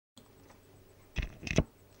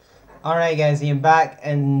Alright guys, I'm back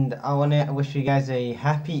and I want to wish you guys a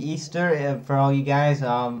happy Easter for all you guys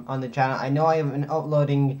on the channel. I know I have been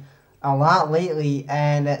uploading a lot lately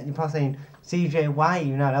and you're probably saying, CJ, why are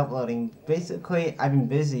you not uploading? Basically, I've been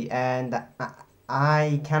busy and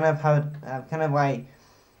I kind of had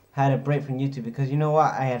a break from YouTube because you know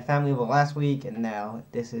what? I had family over last week and now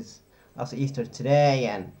this is also Easter today,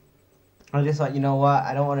 and I just thought, you know what?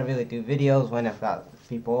 I don't want to really do videos when I've got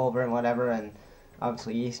people over and whatever, and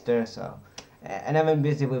obviously Easter, so. And I've been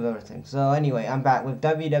busy with everything. So anyway, I'm back with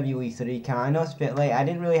WWE 3 count. I know it's a bit late. I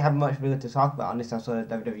didn't really have much really to talk about on this episode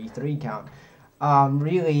of WWE 3 count.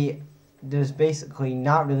 Really, there's basically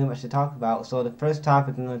not really much to talk about. So the first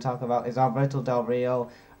topic I'm going to talk about is Alberto Del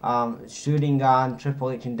Rio shooting on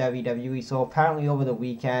Triple H and WWE. So apparently over the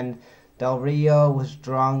weekend, Del Rio was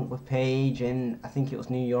drunk with Paige in, I think it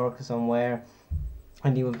was New York or somewhere,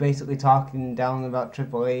 and he was basically talking down about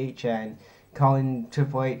Triple H and calling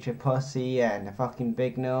Triple H a pussy and a fucking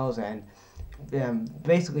big nose, and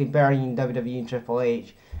basically burying WWE and Triple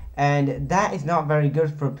H. And that is not very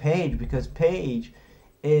good for Paige because Paige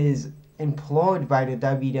is employed by the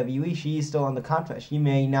WWE. She is still on the contract. She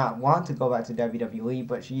may not want to go back to WWE,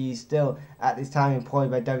 but she's still at this time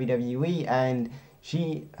employed by WWE, and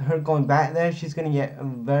her going back there, she's going to get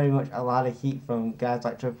very much a lot of heat from guys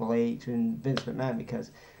like Triple H and Vince McMahon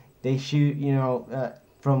because they shoot,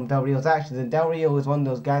 from Del Rio's actions. And Del Rio is one of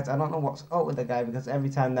those guys, I don't know what's up with the guy because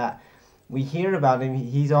every time that we hear about him,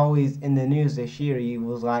 he's always in the news. This year he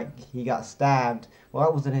was like, he got stabbed. Well,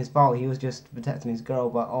 that wasn't his fault. He was just protecting his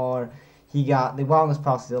girl. Or he got the wellness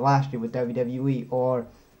policy last year with WWE, or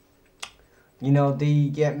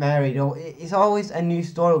they get married. Or it's always a new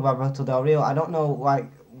story about Alberto Del Rio. I don't know why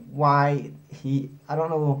I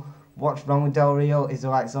don't know what's wrong with Del Rio. Is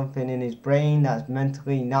there something in his brain that's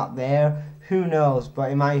mentally not there? Who knows?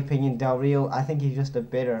 But in my opinion, Del Rio, I think he's just a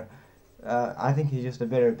bitter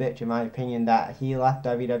bitch, in my opinion, that he left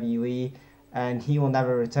WWE and he will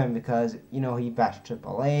never return because, he bashed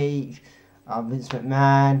Triple H, Vince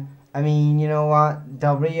McMahon. I mean, you know what?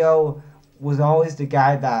 Del Rio was always the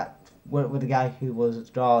guy that, with the guy who was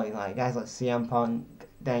drawing, like guys like CM Punk,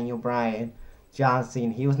 Daniel Bryan, John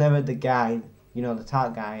Cena. He was never the guy, the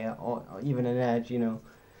top guy, or even an Edge,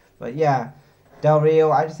 But yeah, Del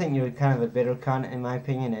Rio, I just think you're kind of a bitter cunt, in my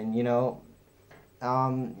opinion, and, you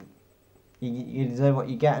deserve what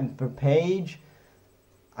you get. And for Paige,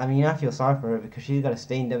 I mean, I feel sorry for her because she's got to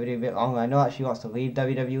stay in WWE a bit longer. I know that she wants to leave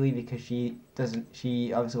WWE because she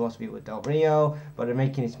obviously wants to be with Del Rio, but they're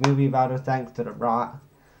making this movie about her thanks to The Rock.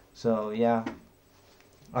 So, yeah.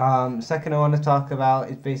 Second I want to talk about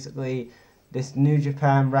is basically this New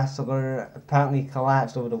Japan wrestler apparently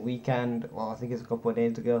collapsed over the weekend. Well, I think it's a couple of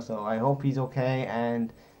days ago, so I hope he's okay.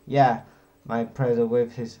 And, yeah, my prayers are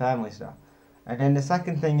with his family stuff. And then the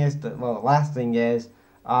second thing is, the last thing is,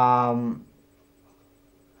 oh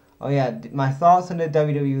yeah, my thoughts on the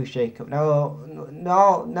WWE shakeup. Now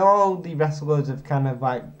the wrestlers have kind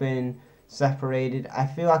of been separated. I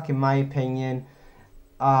feel like, in my opinion,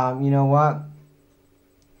 you know what?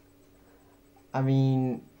 I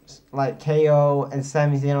mean, like KO and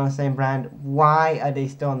Sami Zayn on the same brand. Why are they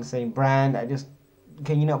still on the same brand?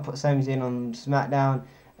 Can you not put Sami Zayn on SmackDown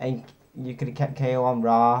and you could have kept KO on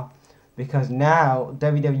Raw? Because now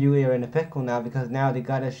WWE are in a pickle now because now they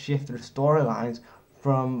gotta shift their storylines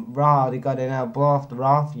from Raw. They gotta now blow off the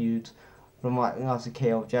Raw feuds from obviously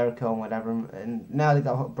KO, Jericho and whatever. And now they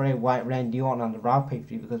got Bray Wyatt, Randy Orton on the Raw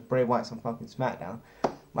pay-per-view because Bray Wyatt's on fucking SmackDown.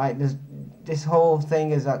 This whole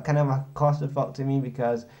thing is kind of a clusterfuck to me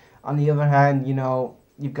because on the other hand,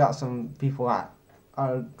 you've got some people that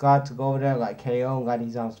are glad to go over there, like KO, I'm glad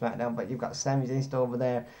he's on SmackDown, but you've got Sami Zayn still over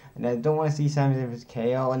there, and I don't want to see Sami Zayn versus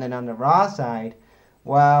KO. And then on the Raw side,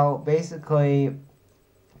 well, basically,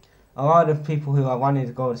 a lot of people who I wanted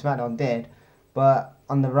to go to SmackDown did, but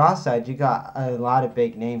on the Raw side, you got a lot of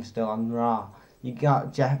big names still on Raw. You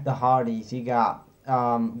got Jeff the Hardys, you got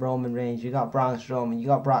Roman Reigns, you got Braun Strowman, you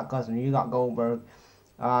got Brock Lesnar, you got Goldberg.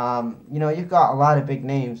 You've got a lot of big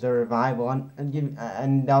names. They're Revival,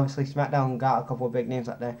 and obviously SmackDown got a couple of big names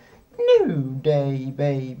like that. New Day,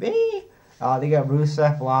 baby. They got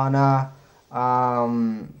Rusev, Lana.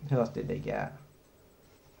 Who else did they get?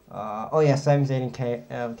 Sami Zayn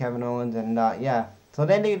and Kevin Owens, and yeah. So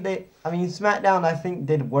then SmackDown I think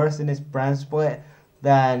did worse in this brand split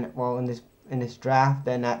than in this draft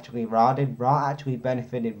than actually Raw did. Raw actually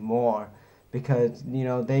benefited more because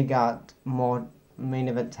they got more main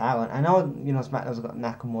event talent. I know SmackDown's got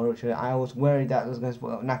Nakamura, which I was worried that it was going to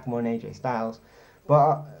split up Nakamura and AJ Styles,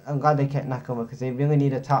 but I'm glad they kept Nakamura because they really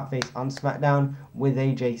need a top face on SmackDown with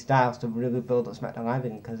AJ Styles to really build up SmackDown Live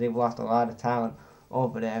because they've lost a lot of talent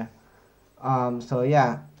over there. So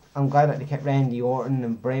yeah, I'm glad that they kept Randy Orton,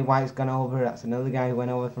 and Bray Wyatt's gone over. That's another guy who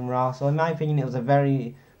went over from Raw. So in my opinion, it was a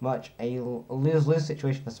very much a lose-lose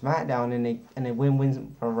situation for SmackDown and a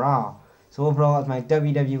win-win for Raw. So overall, that's my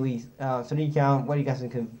WWE 3 count. What do you guys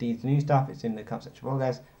think of these new stuff? It's in the comment section below,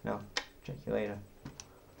 guys. No, check you later.